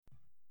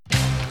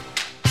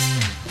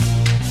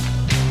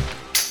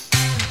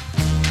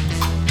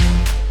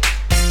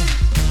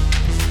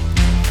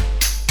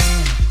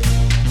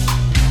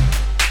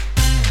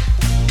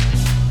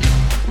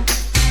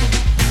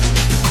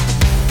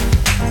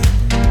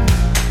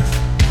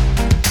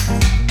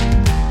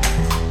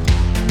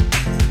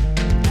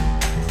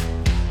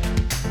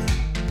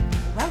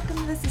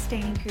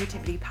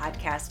Creativity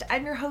Podcast.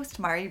 I'm your host,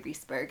 Mari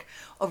Riesberg.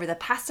 Over the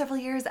past several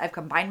years, I've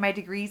combined my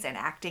degrees in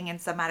acting and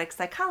somatic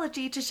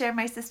psychology to share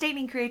my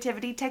sustaining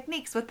creativity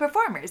techniques with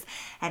performers.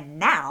 And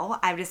now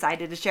I've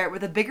decided to share it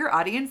with a bigger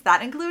audience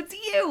that includes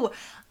you.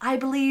 I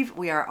believe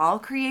we are all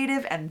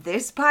creative, and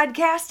this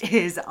podcast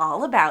is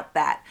all about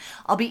that.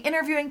 I'll be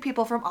interviewing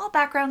people from all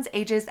backgrounds,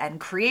 ages, and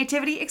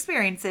creativity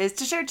experiences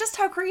to share just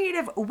how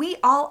creative we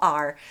all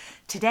are.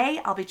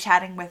 Today, I'll be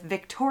chatting with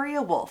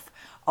Victoria Wolf,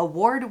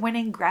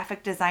 award-winning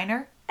graphic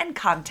designer and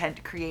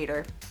content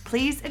creator.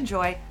 Please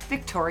enjoy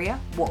Victoria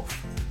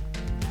Wolf.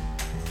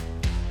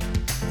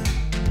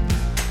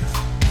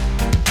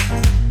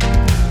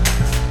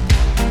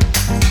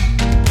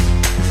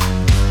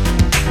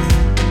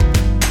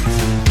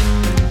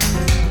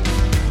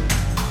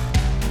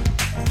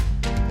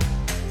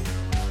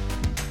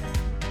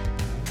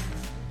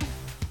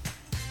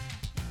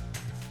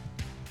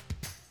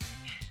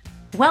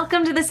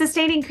 Welcome to the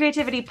Sustaining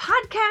Creativity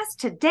Podcast.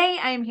 Today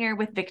I am here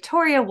with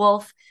Victoria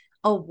Wolf,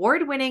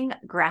 award-winning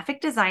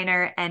graphic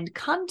designer and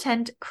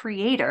content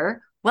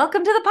creator.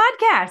 Welcome to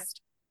the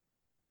podcast.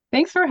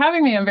 Thanks for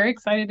having me. I'm very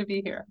excited to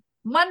be here.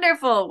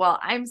 Wonderful. Well,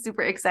 I'm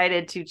super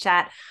excited to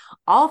chat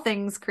all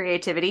things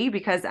creativity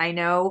because I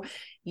know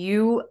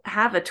you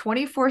have a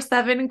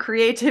 24/7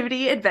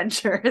 creativity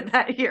adventure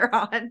that you're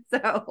on.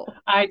 So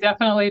I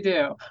definitely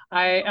do.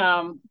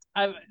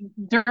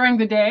 During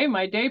the day,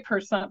 my day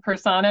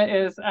persona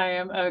is I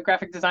am a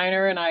graphic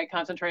designer and I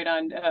concentrate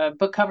on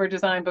book cover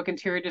design, book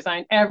interior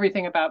design,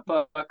 everything about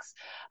books.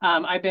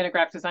 I've been a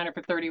graphic designer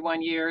for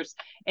 31 years.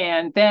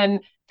 And then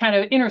kind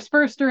of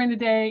interspersed during the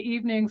day,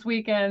 evenings,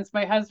 weekends,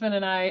 my husband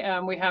and I,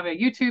 we have a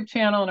YouTube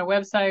channel and a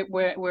website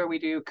where we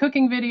do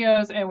cooking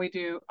videos and we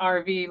do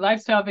RV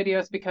lifestyle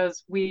videos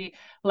because we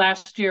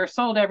last year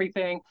sold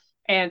everything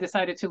and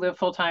decided to live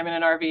full-time in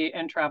an RV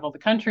and travel the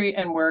country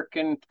and work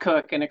and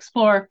cook and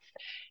explore.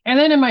 And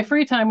then in my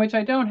free time, which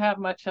I don't have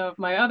much of,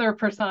 my other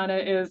persona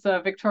is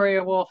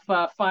Victoria Wolf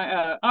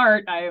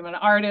art. I am an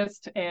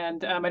artist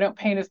and I don't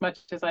paint as much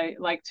as I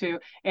like to.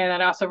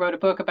 And I also wrote a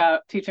book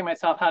about teaching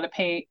myself how to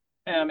paint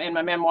in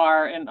my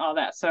memoir and all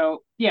that.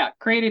 So yeah,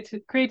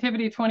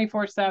 creativity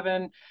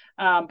 24/7.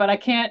 But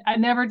I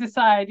never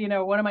decide,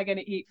 what am I going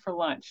to eat for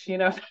lunch?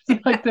 That's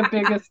like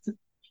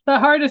the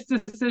hardest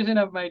decision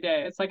of my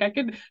day. It's like I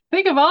could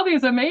think of all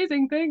these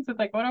amazing things. It's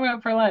like, what do I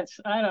want for lunch?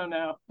 I don't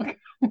know.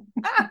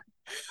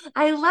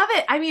 I love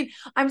it. I mean,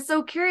 I'm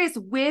so curious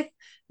with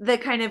the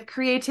kind of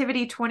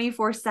creativity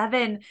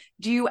 24/7.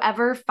 Do you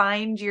ever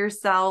find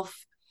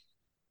yourself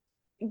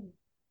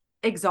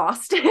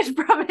exhausted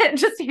from it,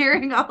 just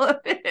hearing all of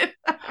it?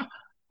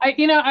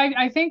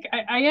 I think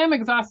I am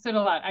exhausted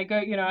a lot.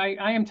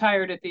 I am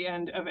tired at the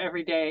end of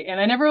every day. And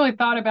I never really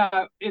thought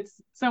about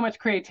it's so much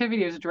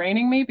creativity is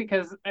draining me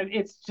because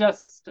it's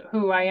just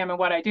who I am and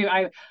what I do.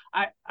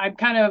 I'm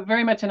kind of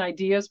very much an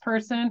ideas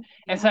person.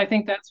 And so I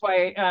think that's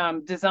why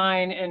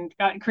design and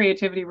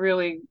creativity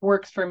really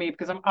works for me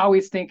because I'm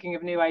always thinking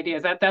of new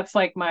ideas. That's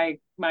like my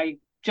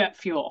jet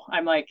fuel.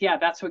 I'm like, yeah,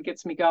 that's what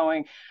gets me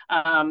going.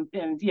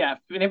 And yeah,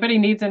 if anybody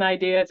needs an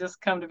idea, just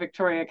come to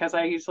Victoria because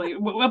I usually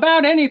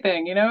about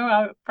anything,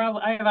 I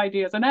have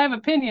ideas and I have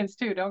opinions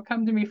too. Don't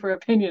come to me for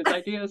opinions.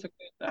 Ideas are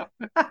good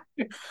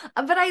though.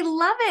 But I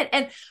love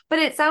it. But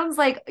it sounds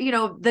like,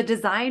 the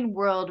design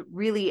world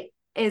really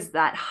is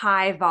that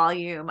high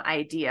volume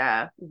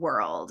idea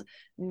world,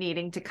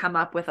 needing to come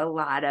up with a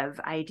lot of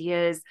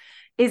ideas.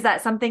 Is that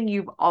something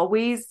you've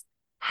always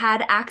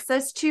had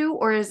access to,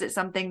 or is it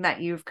something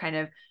that you've kind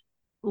of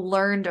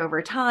learned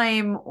over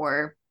time,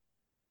 or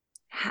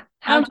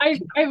how?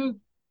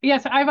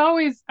 Yes,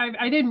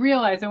 I didn't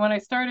realize that when I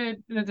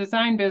started the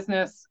design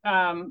business,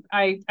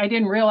 I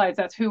didn't realize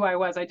that's who I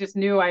was. I just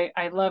knew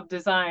I loved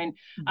design.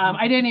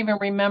 I didn't even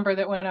remember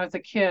that when I was a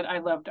kid, I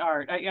loved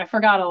art. I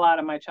forgot a lot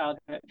of my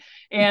childhood.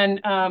 And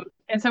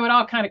so it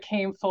all kind of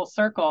came full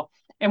circle.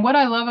 And what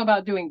I love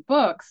about doing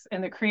books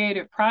and the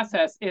creative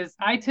process is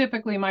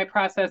my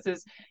process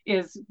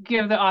is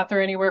give the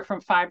author anywhere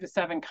from 5 to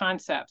 7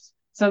 concepts.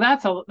 So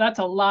that's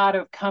a lot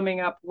of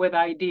coming up with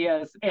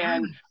ideas.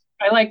 And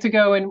I like to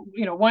go in,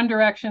 one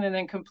direction and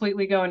then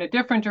completely go in a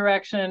different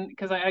direction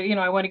because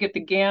I want to get the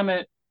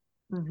gamut,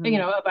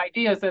 of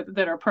ideas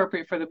that are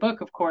appropriate for the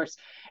book, of course.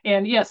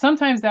 And yeah,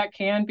 sometimes that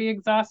can be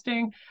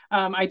exhausting.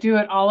 I do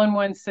it all in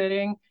one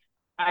sitting.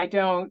 I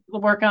don't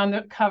work on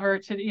the cover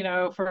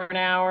for an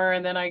hour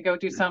and then I go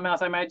do something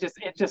else.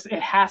 It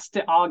has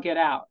to all get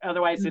out.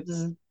 Otherwise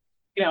it's,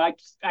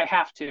 I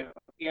have to,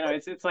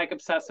 it's like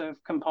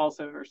obsessive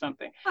compulsive or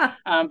something.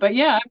 But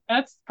yeah,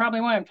 that's probably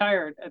why I'm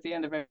tired at the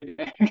end of every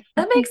day.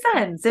 That makes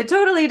sense. It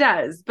totally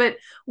does. But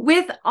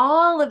with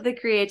all of the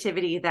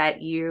creativity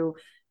that you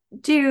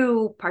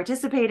do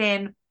participate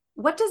in,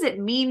 what does it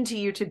mean to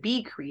you to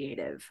be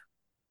creative?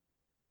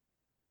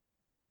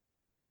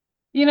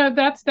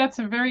 That's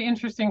a very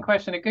interesting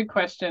question, a good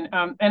question.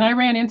 And I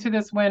ran into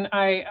this when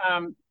I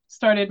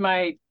started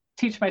my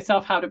teach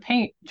myself how to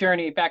paint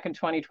journey back in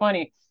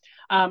 2020.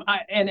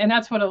 And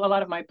that's what a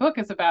lot of my book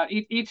is about.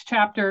 Each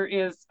chapter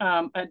is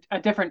a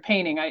different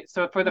painting.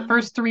 So for the Oh.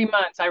 first 3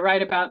 months, I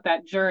write about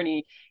that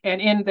journey,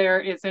 and in there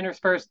is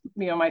interspersed,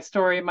 my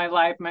story, my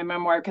life, my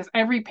memoir, because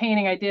every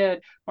painting I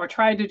did or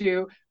tried to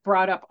do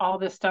brought up all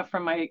this stuff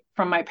from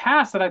my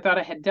past that I thought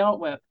I had dealt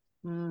with.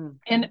 Mm.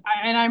 And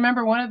I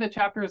remember one of the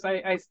chapters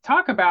I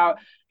talk about,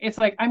 it's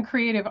like I'm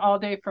creative all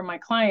day for my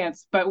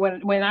clients, but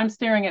when I'm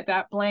staring at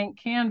that blank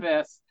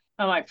canvas,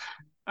 I'm like,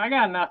 I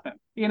got nothing,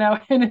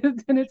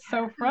 and it's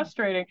so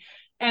frustrating.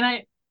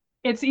 And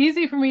it's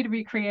easy for me to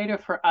be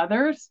creative for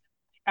others.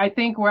 I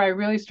think where I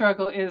really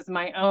struggle is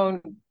my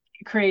own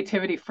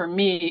creativity for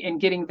me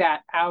and getting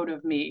that out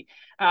of me.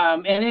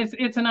 And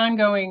it's an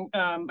ongoing,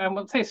 I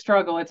won't say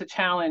struggle, it's a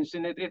challenge,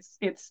 and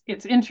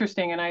it's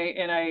interesting. And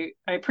I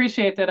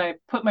appreciate that I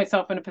put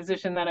myself in a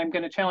position that I'm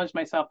going to challenge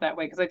myself that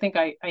way, because I think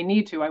I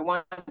need to, I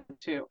want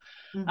to.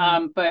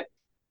 Hmm. But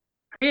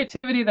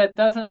creativity that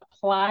doesn't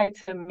apply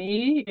to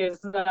me is,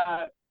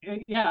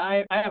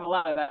 yeah, I have a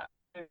lot of that.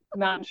 I'm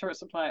not in short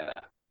supply of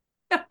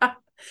that.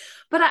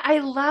 But I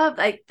love,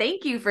 like,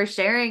 thank you for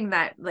sharing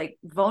that, like,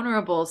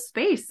 vulnerable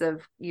space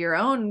of your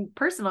own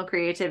personal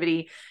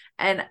creativity.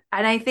 And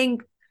I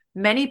think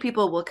many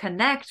people will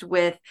connect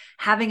with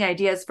having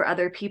ideas for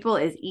other people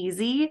is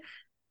easy,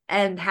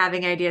 and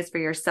having ideas for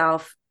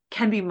yourself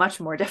can be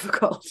much more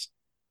difficult.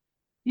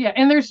 Yeah,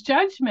 and there's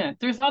judgment.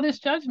 There's all this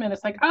judgment.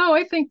 It's like, oh,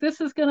 I think this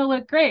is going to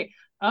look great.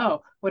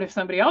 Oh, what if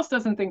somebody else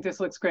doesn't think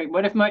this looks great?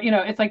 What if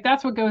it's like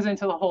that's what goes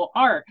into the whole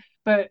art.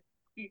 But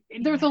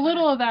there's a Yeah.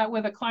 little of that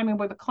with a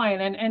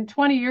client. And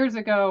 20 years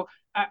ago,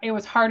 it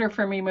was harder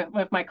for me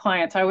with my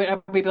clients. I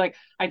would be like,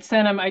 I'd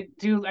send them. I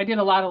did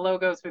a lot of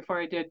logos before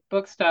I did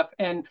book stuff,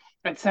 and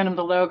I'd send them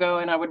the logo,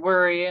 and I would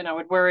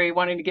worry,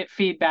 wanting to get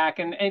feedback.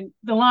 And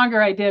the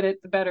longer I did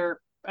it, the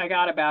better I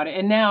got about it.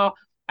 And now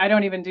I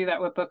don't even do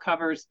that with book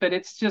covers, but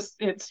it's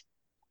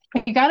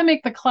you got to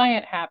make the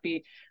client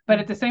happy, but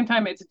at the Mhm. same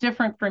time it's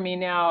different for me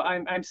now.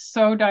 I'm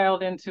so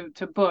dialed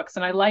into books,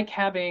 and I like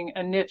having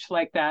a niche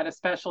like that, a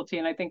specialty,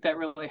 and I think that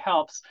really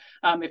helps,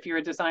 if you're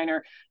a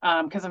designer,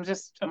 because I'm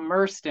just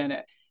immersed in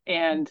it.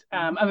 And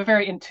I'm a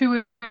very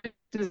intuitive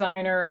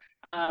designer.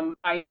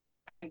 I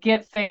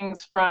get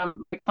things from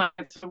the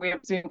clients. We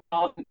have Zoom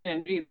calls,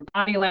 and either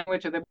body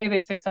language or the way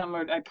they say something,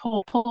 or I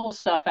pull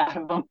stuff out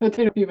of them that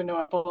they don't even know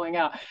I'm pulling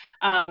out.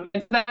 And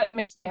so that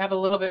makes me have a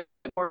little bit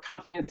more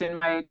confidence in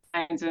my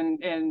designs,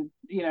 and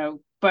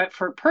but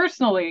for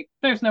personally,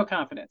 there's no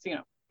confidence.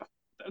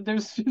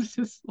 There's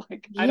just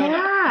like, I don't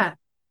know.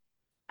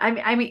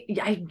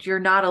 Yeah. You're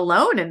not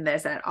alone in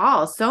this at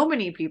all. So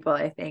many people,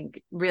 I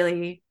think,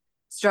 really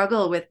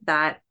struggle with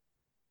that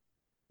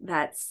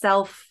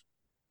self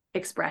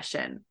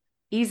expression.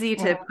 Easy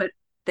to Mhm. put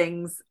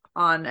things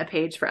on a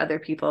page for other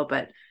people,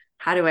 but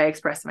how do I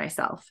express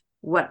myself?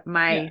 What Yeah.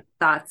 my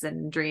thoughts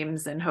and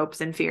dreams and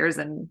hopes and fears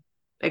and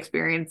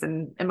experience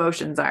and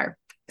emotions are.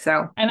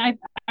 So, And I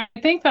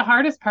think the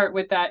hardest part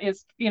with that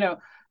is,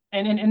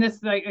 and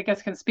this, I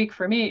guess, can speak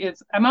for me,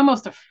 is I'm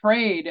almost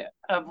afraid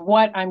of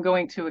what I'm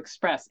going to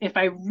express. If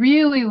I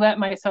really let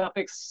myself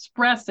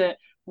express it,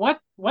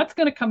 what's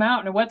going to come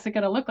out and what's it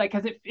going to look like?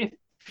 Because it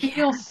yeah,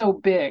 feels so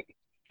big.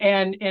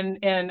 And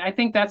I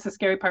think that's the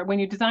scary part. When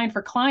you design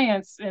for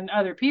clients and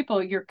other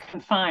people, you're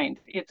confined.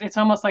 It's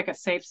almost like a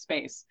safe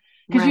space,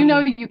 because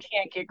right. you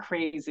can't get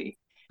crazy,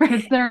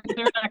 because they're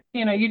not,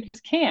 you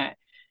just can't.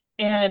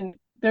 And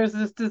there's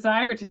this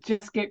desire to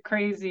just get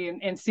crazy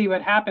and see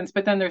what happens,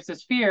 but then there's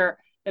this fear.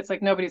 It's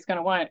like nobody's going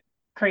to want it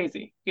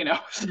crazy.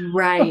 So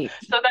Right.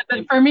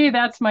 that for me,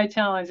 that's my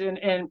challenge.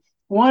 And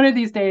one of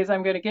these days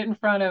I'm going to get in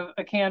front of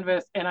a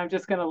canvas, and I'm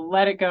just going to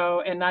let it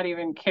go and not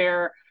even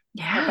care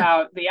Yeah.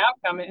 about the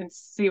outcome and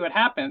see what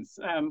happens.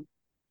 I don't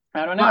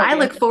Well, know. I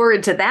The look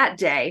forward to that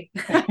day.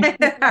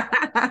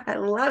 I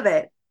love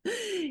it.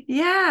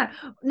 Yeah.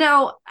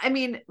 Now, I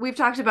mean, we've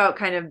talked about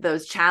kind of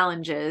those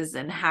challenges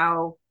and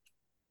how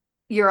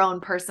your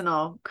own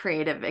personal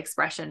creative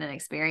expression and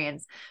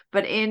experience,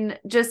 but in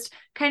just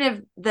kind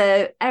of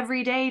the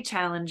everyday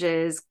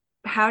challenges,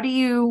 how do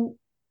you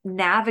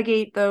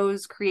navigate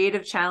those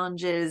creative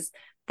challenges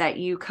that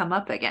you come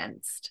up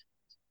against?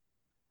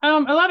 A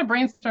lot of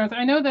brainstorms.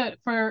 I know that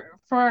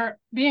for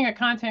being a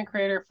content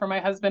creator, for my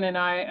husband and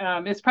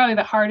I, it's probably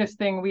the hardest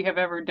thing we have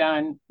ever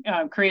done,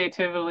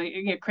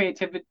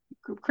 creativity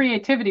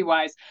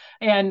wise.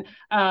 And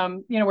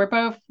we're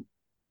both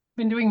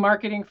been doing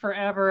marketing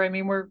forever. I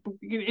mean,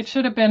 it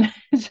should have been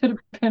it should have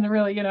been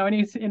really, an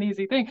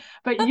easy thing.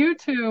 But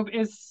YouTube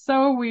is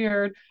so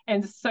weird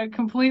and so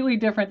completely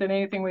different than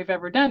anything we've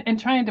ever done, and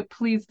trying to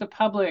please the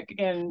public.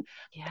 And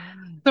Yeah.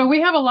 so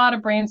we have a lot of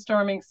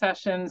brainstorming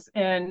sessions.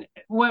 And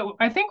what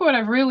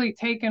I've really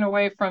taken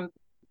away from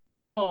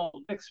the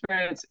whole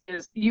experience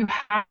is you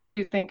have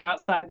to think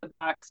outside the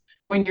box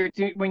when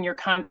you're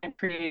content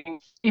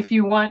creating, if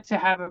you want to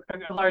have a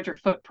larger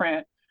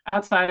footprint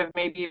outside of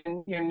maybe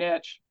even your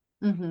niche.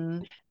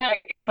 Mm-hmm.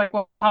 Like,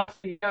 well,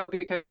 possibly no,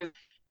 because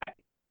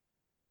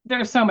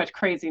there's so much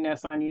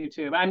craziness on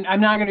YouTube. I'm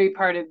not going to be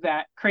part of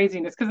that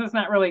craziness, because it's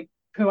not really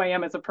who I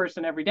am as a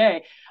person every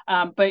day.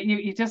 But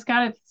you just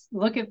got to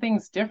look at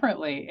things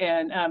differently.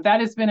 And that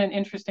has been an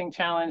interesting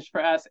challenge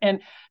for us.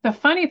 And the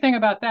funny thing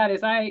about that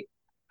is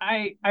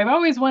I've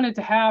always wanted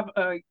to have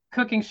a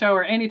cooking show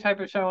or any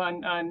type of show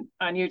on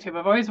YouTube.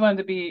 I've always wanted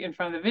to be in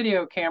front of the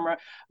video camera,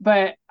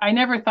 but I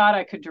never thought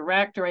I could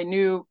direct, or I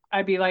knew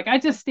I'd be like, I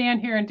just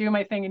stand here and do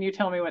my thing and you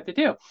tell me what to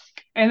do.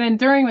 And then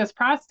during this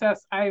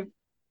process, I've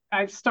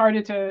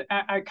started to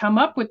I come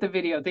up with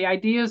the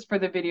ideas for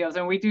the videos,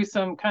 and we do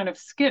some kind of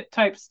skit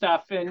type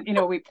stuff, and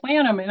we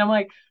plan them, and I'm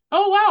like,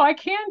 oh wow, I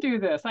can do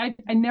this. I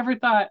never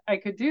thought I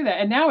could do that,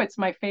 and now it's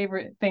my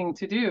favorite thing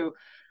to do.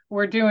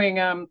 We're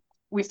doing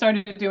we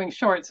started doing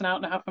shorts, and I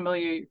don't know how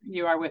familiar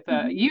you are with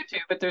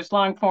YouTube, but there's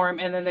long form,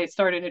 and then they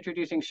started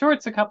introducing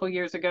shorts a couple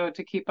years ago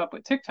to keep up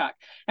with TikTok.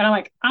 And I'm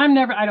like,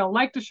 I don't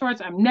like the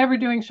shorts. I'm never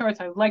doing shorts.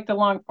 I like the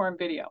long form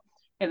video.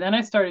 And then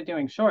I started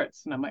doing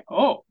shorts, and I'm like,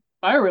 oh,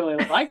 I really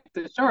like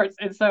the shorts.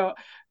 And so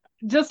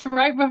just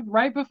right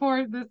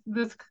before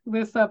this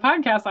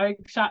podcast, I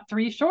shot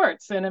 3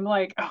 shorts, and I'm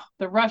like, oh,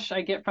 the rush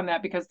I get from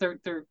that, because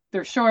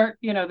they're short,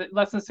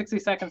 less than 60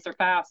 seconds, they're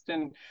fast,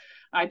 and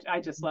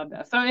I just love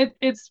that. So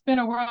it's been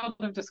a world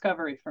of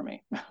discovery for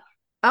me.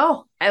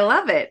 Oh, I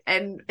love it.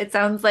 And it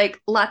sounds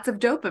like lots of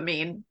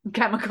dopamine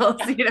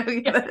chemicals,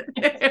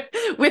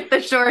 with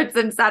the shorts,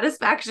 and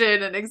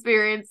satisfaction and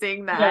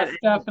experiencing that. Yes,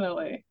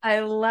 definitely. I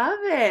love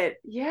it.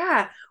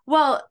 Yeah.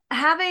 Well,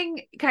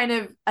 having kind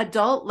of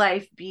adult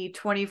life be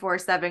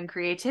 24/7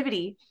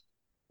 creativity,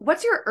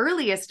 what's your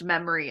earliest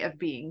memory of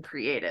being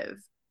creative?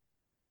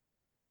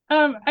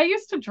 I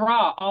used to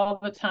draw all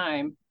the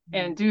time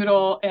and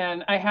doodle,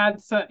 and I had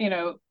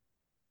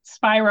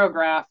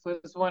spirograph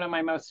was one of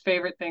my most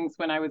favorite things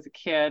when I was a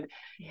kid.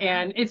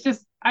 Yeah. And it's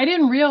just, I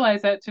didn't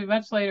realize that too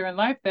much later in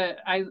life, that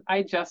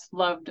I just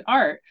loved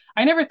art.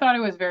 I never thought I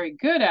was very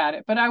good at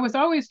it, but I was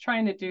always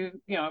trying to do,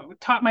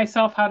 taught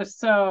myself how to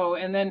sew.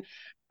 And then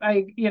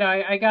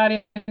I got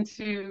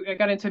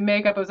into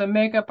makeup. I was a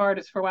makeup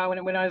artist for a while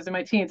when I was in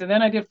my teens. And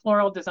then I did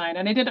floral design,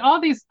 and I did all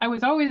these, I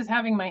was always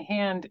having my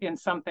hand in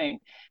something.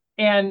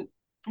 And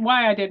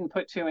why I didn't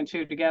put 2 and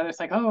 2 together, it's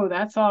like, oh,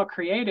 that's all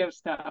creative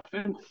stuff.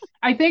 And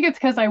I think it's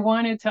because I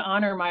wanted to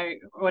honor my,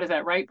 what is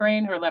that, right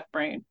brain or left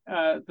brain?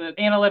 The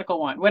analytical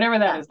one, whatever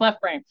that is,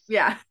 left brain.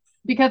 Yeah.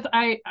 Because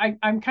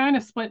I'm kind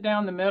of split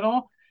down the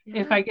middle.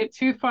 Yeah. If I get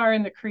too far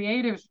in the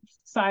creative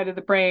side of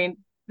the brain,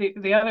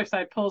 the other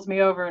side pulls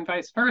me over, and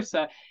vice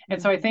versa.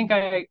 And so I think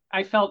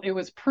I felt it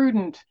was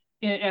prudent,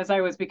 as I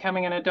was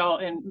becoming an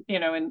adult and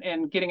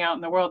getting out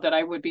in the world, that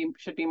I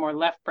should be more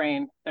left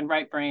brain than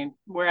right brain.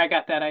 Where I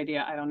got that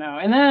idea, I don't know.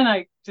 And then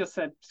I just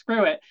said,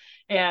 screw it.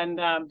 And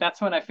that's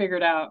when I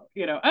figured out,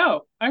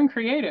 oh, I'm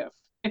creative.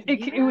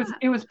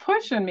 It was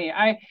pushing me.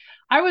 I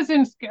was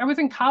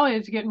in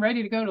college getting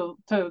ready to go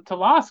to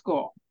law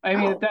school. I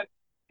mean,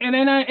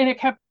 and it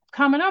kept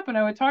coming up, and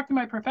I would talk to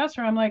my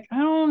professor. I'm like, I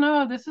don't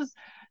know,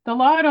 the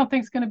law I don't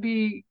think is going to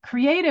be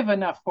creative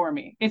enough for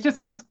me. It's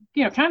just,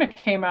 kind of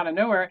came out of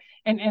nowhere.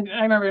 And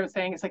I remember him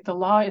saying, it's like, the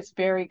law is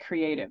very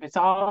creative. It's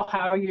all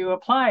how you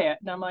apply it.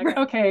 And I'm like,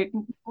 okay,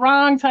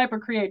 wrong type of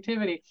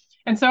creativity.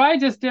 And so I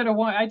just did a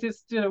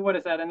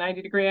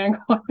 90-degree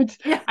angle.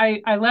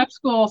 I left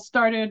school,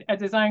 started a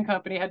design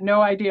company, had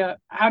no idea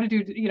how to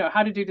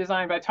do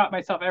design, but I taught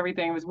myself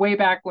everything. It was way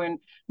back when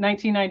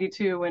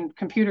 1992, when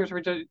computers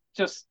were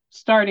just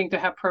starting to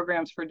have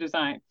programs for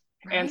design.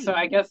 Right. And so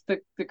I guess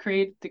the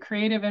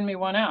creative in me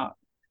won out,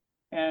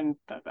 and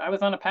I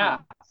was on a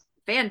path.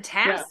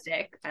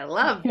 Fantastic. Yeah.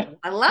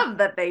 I love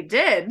that they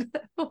did.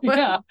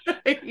 Yeah.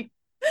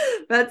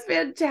 That's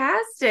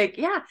fantastic.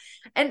 Yeah.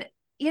 And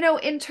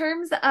in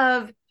terms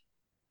of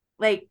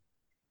like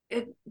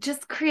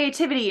just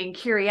creativity and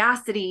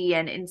curiosity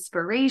and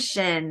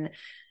inspiration,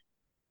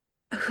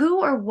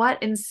 who or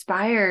what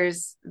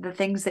inspires the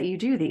things that you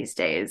do these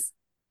days?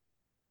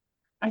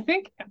 I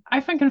think I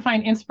can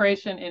find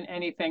inspiration in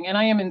anything, and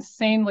I am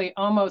insanely,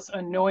 almost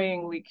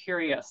annoyingly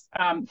curious.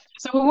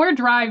 So when we're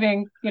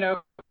driving,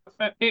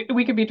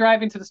 we could be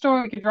driving to the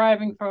store, we could be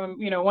driving from,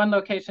 one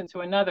location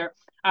to another.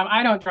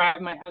 I don't drive,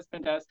 my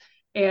husband does.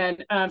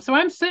 And so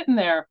I'm sitting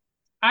there.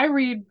 I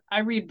read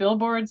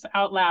billboards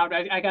out loud.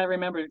 I got to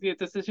remember,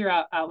 this is your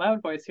out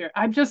loud voice here.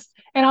 And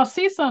I'll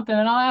see something,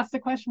 and I'll ask the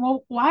question,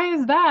 well, why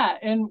is that?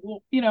 And,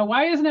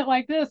 why isn't it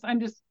like this? I'm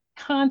just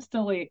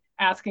constantly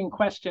asking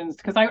questions,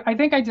 because I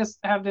think I just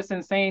have this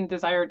insane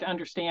desire to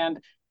understand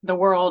the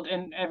world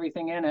and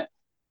everything in it.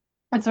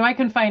 And so I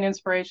can find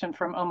inspiration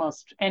from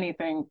almost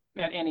anything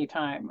at any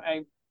time.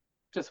 I'm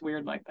just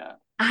weird like that.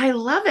 I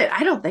love it.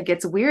 I don't think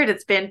it's weird.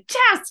 It's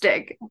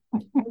fantastic.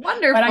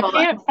 Wonderful. But I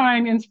can't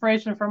find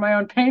inspiration for my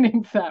own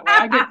paintings that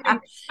way.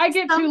 I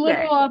get too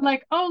little. I'm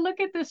like, oh,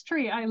 look at this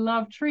tree. I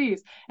love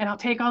trees. And I'll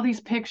take all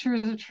these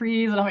pictures of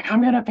trees, and I'm like,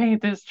 I'm going to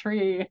paint this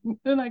tree. And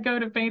then I go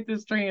to paint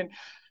this tree, and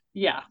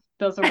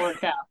doesn't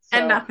work out. So,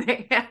 and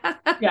nothing.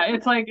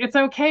 It's like, it's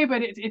okay,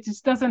 but it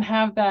just doesn't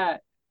have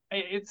that.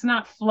 It's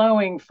not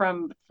flowing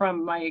from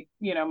my,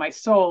 my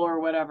soul or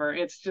whatever.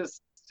 It's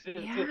just,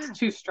 it's Yeah.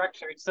 too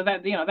structured. So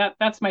that,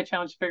 that's my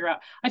challenge to figure out.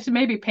 I should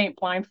maybe paint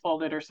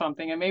blindfolded or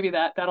something, and maybe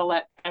that'll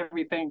let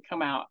everything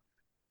come out.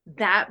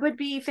 That would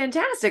be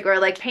fantastic. Or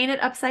like paint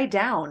it upside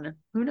down.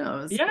 Who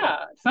knows?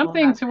 Yeah, We'll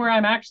something have to where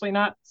I'm actually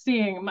not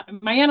seeing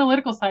my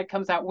analytical side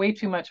comes out way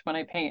too much when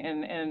I paint,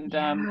 and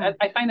yeah.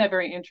 I find that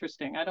very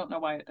interesting. I don't know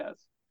why it does.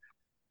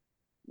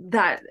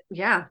 That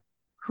yeah.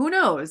 Who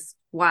knows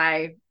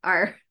why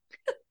our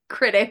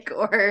critic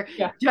or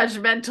Yeah,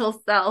 judgmental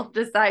self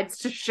decides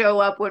to show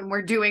up when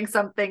we're doing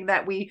something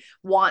that we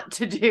want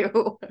to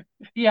do.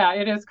 yeah,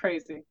 it is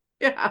crazy.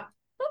 Yeah.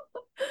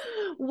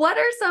 What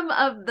are some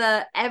of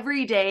the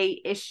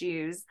everyday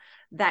issues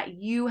that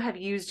you have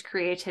used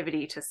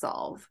creativity to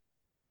solve?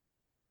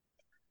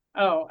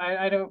 Oh,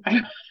 I don't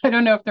I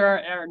don't know if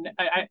there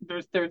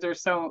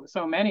there's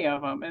so many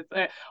of them.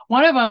 It's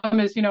one of them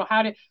is,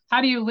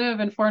 how do you live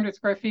in 400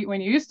 square feet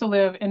when you used to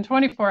live in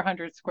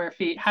 2,400 square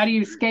feet? How do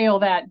you scale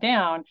that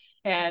down?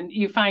 And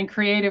you find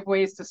creative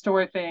ways to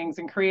store things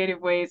and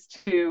creative ways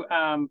to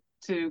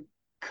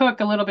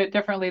cook a little bit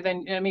differently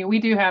than, I mean,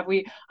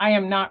 I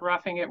am not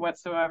roughing it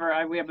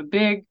whatsoever. We have a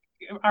big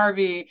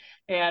RV,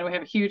 and we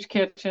have a huge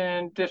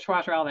kitchen,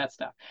 dishwasher, all that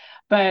stuff.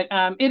 But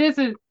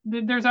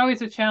there's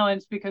always a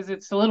challenge because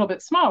it's a little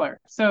bit smaller.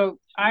 So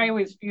I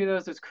always view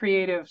those as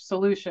creative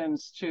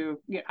solutions to,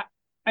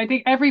 I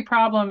think every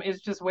problem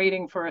is just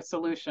waiting for a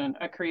solution,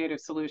 a creative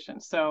solution.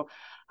 So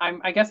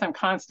I guess I'm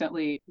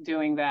constantly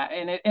doing that.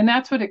 And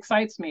that's what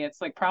excites me. It's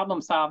like problem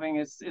solving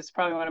is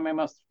probably one of my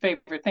most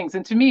favorite things.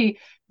 And to me,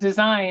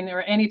 design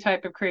or any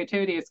type of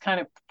creativity is kind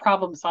of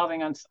problem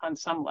solving on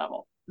some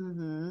level.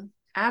 Mm-hmm.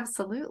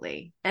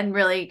 Absolutely. And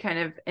really kind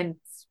of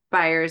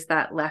inspires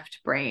that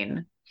left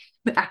brain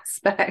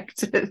aspect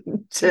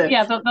to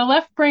Yeah, the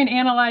left brain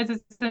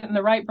analyzes it and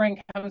the right brain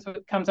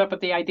comes up with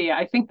the idea.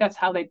 I think that's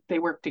how they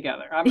work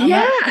together. I'm not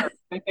yeah. sure.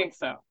 I think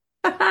so.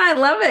 I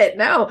love it.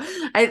 No.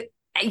 I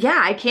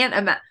yeah, I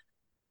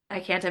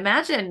can't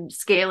imagine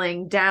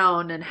scaling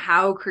down and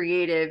how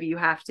creative you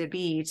have to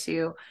be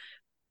to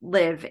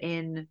live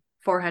in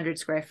 400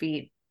 square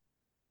feet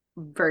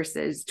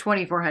versus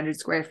 2,400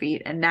 square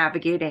feet and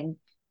navigating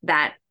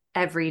that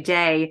every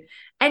day.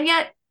 And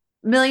yet,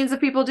 millions of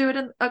people do it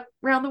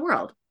around the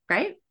world,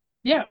 right?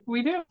 Yeah,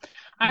 we do.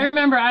 I Yeah.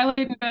 remember I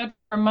laid in bed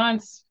for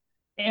months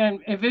and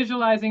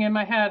visualizing in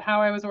my head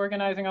how I was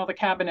organizing all the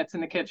cabinets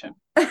in the kitchen.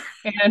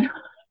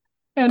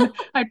 And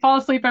I'd fall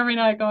asleep every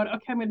night going,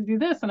 okay, I'm going to do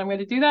this and I'm going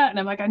to do that. And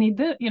I'm like, I need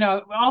this,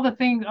 all the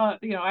things, I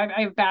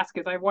have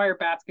baskets, I have wire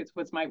baskets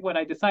was what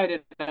I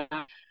decided.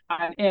 But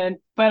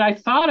I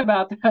thought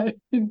about that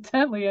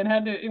intently and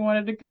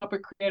wanted to come up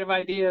with creative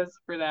ideas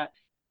for that.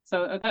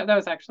 So that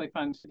was actually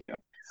fun to do.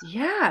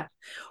 Yeah.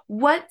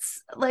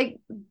 What's like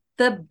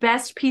the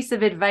best piece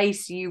of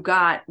advice you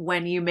got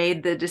when you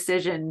made the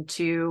decision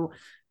to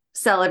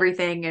sell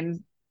everything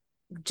and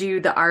do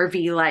the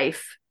RV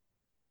life?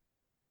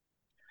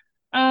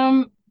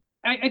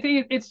 I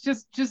think it's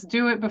just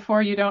do it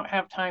before you don't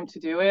have time to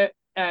do it.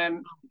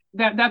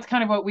 That's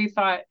kind of what we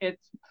thought.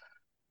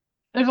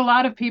 There's a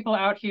lot of people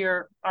out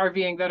here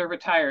RVing that are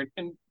retired,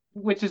 and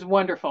which is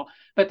wonderful.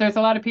 But there's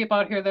a lot of people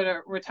out here that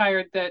are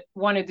retired that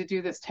wanted to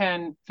do this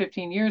 10,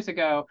 15 years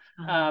ago.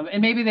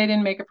 And maybe they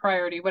didn't make a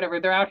priority, whatever.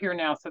 They're out here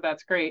now, so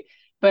that's great.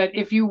 But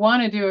if you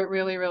want to do it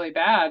really, really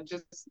bad,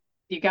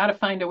 you got to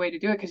find a way to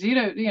do it because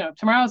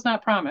tomorrow's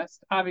not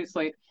promised,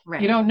 obviously. You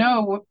Right. don't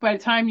know by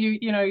the time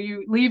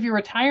you leave your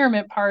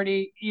retirement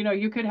party,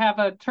 you could have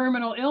a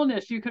terminal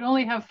illness, you could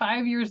only have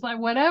 5 years left,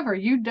 whatever.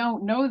 You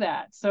don't know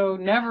that. So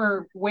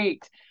never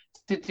wait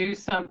to do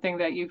something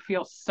that you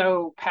feel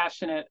so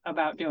passionate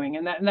about doing.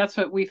 And that's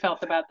what we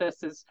felt about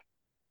this is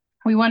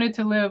we wanted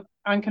to live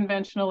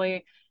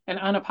unconventionally and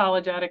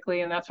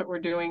unapologetically, and that's what we're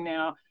doing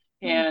now.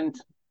 And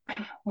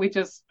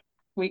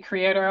we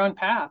create our own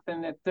path,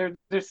 and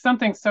there's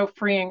something so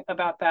freeing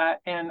about that.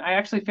 And I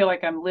actually feel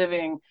like I'm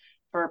living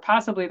for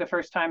possibly the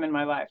first time in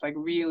my life, like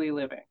really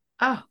living.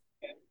 Oh,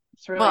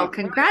 It's really, well, really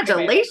amazing.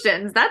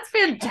 congratulations. That's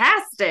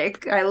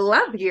fantastic. I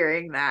love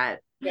hearing that.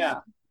 Yeah.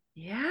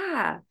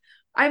 Yeah.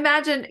 I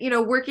imagine,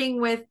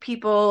 working with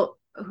people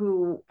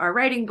who are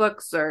writing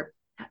books or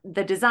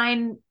the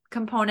design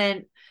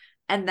component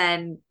and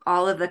then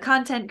all of the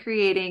content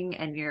creating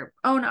and your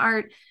own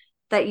art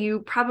that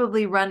you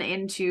probably run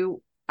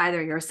into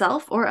either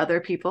yourself or other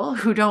people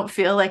who don't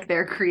feel like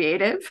they're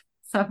creative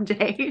some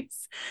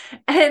days.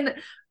 And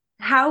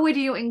how would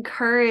you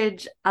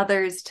encourage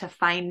others to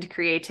find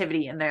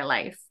creativity in their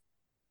life?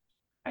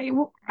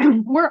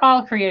 We're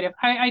all creative.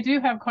 I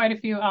do have quite a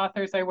few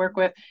authors I work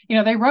with.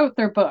 They wrote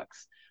their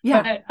books,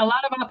 Yeah. but a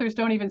lot of authors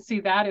don't even see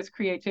that as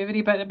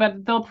creativity. But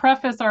they'll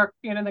preface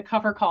the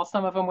cover call.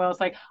 Some of them will. It's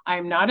like,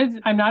 I'm not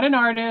an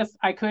artist.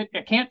 I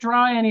can't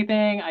draw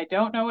anything. I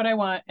don't know what I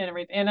want and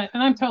everything. And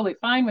I'm totally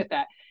fine with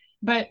that.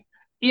 But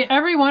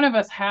every one of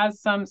us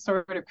has some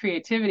sort of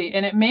creativity,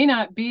 and it may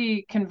not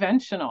be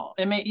conventional.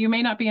 You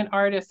may not be an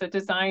artist, a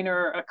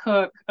designer, a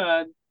cook,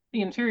 the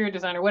interior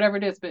designer, whatever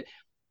it is, but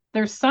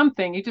there's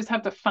something. You just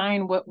have to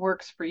find what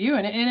works for you.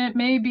 And it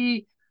may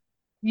be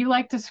you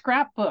like to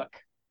scrapbook.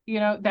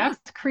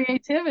 that's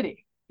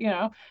creativity.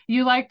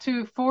 You like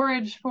to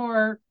forage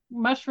for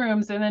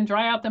mushrooms and then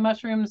dry out the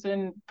mushrooms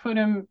and put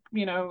them,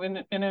 in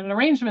an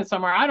arrangement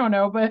somewhere. I don't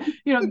know, but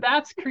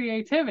that's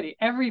creativity.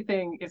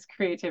 Everything is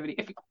creativity.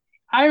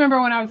 I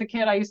remember when I was a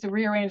kid, I used to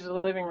rearrange the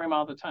living room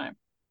all the time.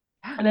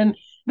 And then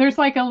there's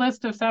like a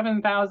list of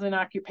 7,000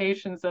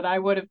 occupations that I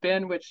would have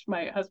been, which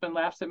my husband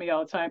laughs at me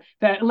all the time,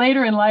 that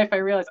later in life I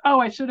realized,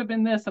 I should have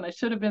been this and I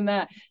should have been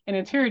that. And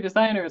interior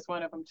designer is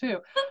one of them too.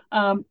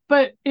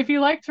 But if you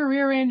like to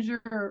rearrange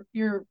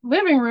your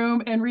living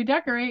room and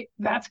redecorate,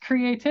 that's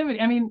creativity.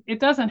 I mean,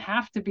 it doesn't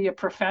have to be a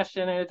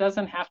profession and it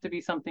doesn't have to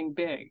be something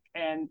big.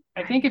 And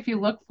I think if you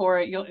look for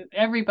it,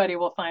 everybody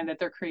will find that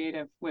they're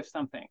creative with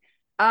something.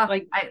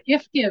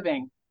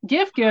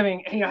 Gift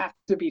giving, you have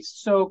to be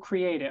so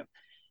creative.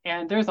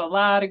 And there's a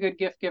lot of good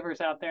gift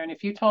givers out there. And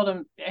if you told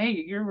them, hey,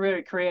 you're a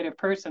really creative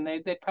person,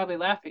 they'd probably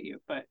laugh at you.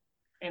 But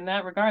in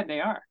that regard,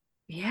 they are.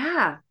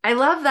 Yeah. I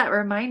love that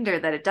reminder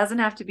that it doesn't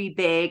have to be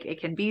big.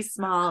 It can be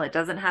small. It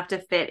doesn't have to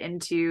fit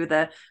into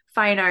the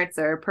fine arts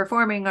or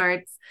performing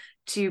arts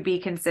to be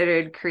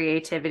considered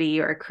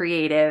creativity or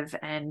creative,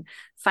 and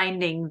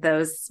finding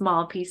those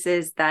small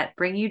pieces that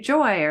bring you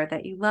joy or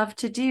that you love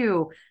to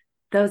do.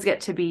 Those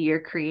get to be your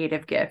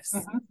creative gifts.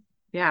 Mm-hmm.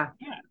 Yeah.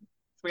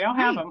 We all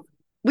have them.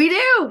 We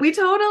do. We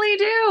totally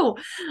do.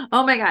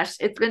 Oh my gosh.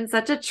 It's been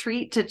such a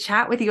treat to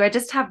chat with you. I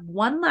just have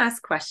one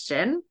last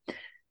question.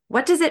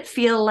 What does it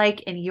feel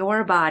like in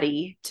your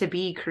body to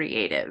be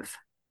creative?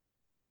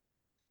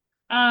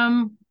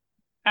 I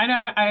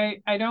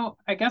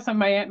guess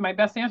my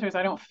best answer is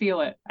I don't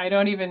feel it.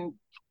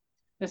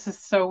 This is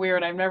so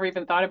weird. I've never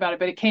even thought about it,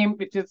 but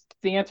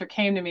the answer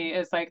came to me.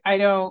 It's like, I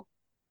don't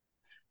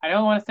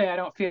want to say I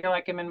don't feel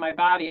like I'm in my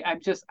body.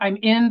 I'm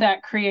in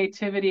that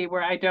creativity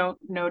where I don't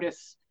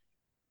notice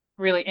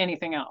really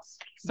anything else.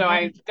 So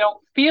I don't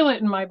feel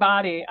it in my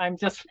body. I'm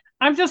just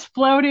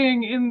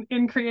floating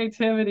in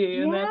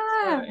creativity. And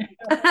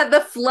that's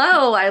the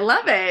flow. I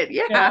love it.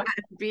 Yeah.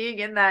 Being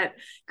in that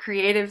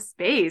creative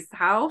space.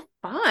 How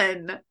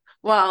fun.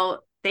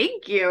 Well,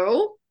 thank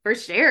you for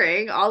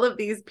sharing all of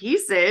these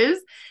pieces.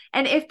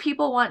 And if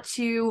people want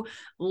to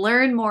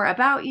learn more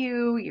about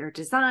you, your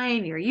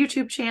design, your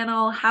YouTube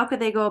channel, how could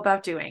they go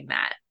about doing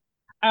that?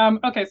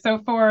 Okay,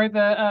 so for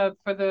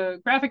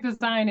the graphic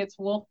design, it's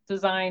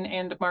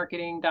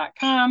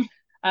wolfdesignandmarketing.com.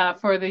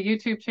 For the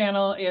YouTube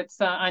channel, it's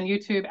on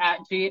YouTube at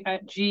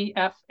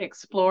GF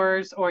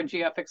Explorers or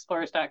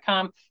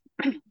gfexplorers.com.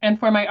 And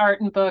for my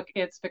art and book,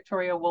 it's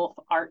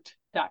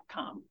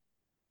victoriawolfart.com.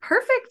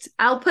 Perfect.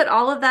 I'll put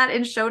all of that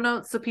in show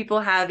notes so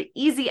people have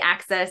easy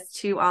access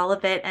to all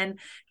of it. And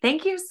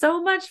thank you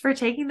so much for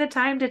taking the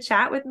time to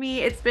chat with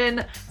me. It's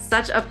been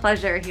such a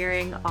pleasure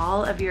hearing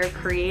all of your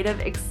creative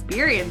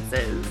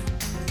experiences.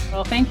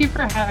 Well, thank you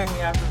for having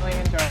me. I've really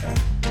enjoyed it.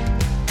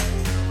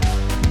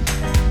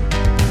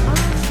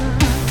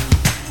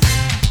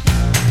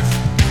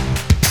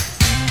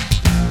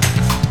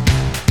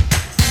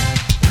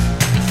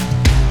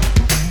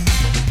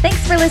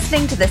 Thanks for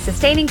listening to the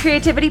Sustaining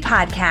Creativity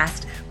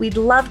Podcast. We'd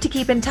love to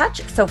keep in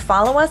touch, so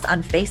follow us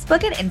on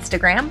Facebook and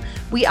Instagram.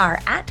 We are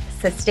at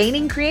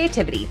Sustaining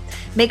Creativity.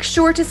 Make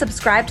sure to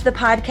subscribe to the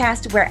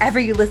podcast wherever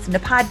you listen to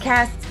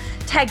podcasts.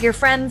 Tag your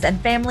friends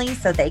and family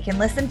so they can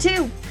listen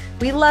too.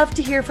 We love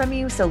to hear from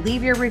you, so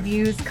leave your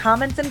reviews,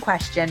 comments, and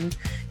questions.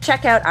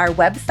 Check out our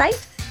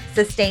website,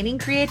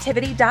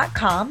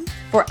 sustainingcreativity.com,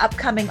 for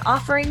upcoming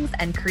offerings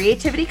and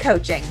creativity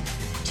coaching.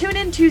 Tune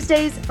in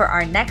Tuesdays for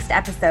our next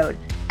episode.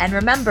 And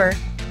remember,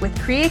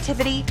 with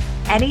creativity,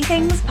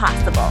 anything's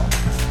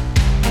possible.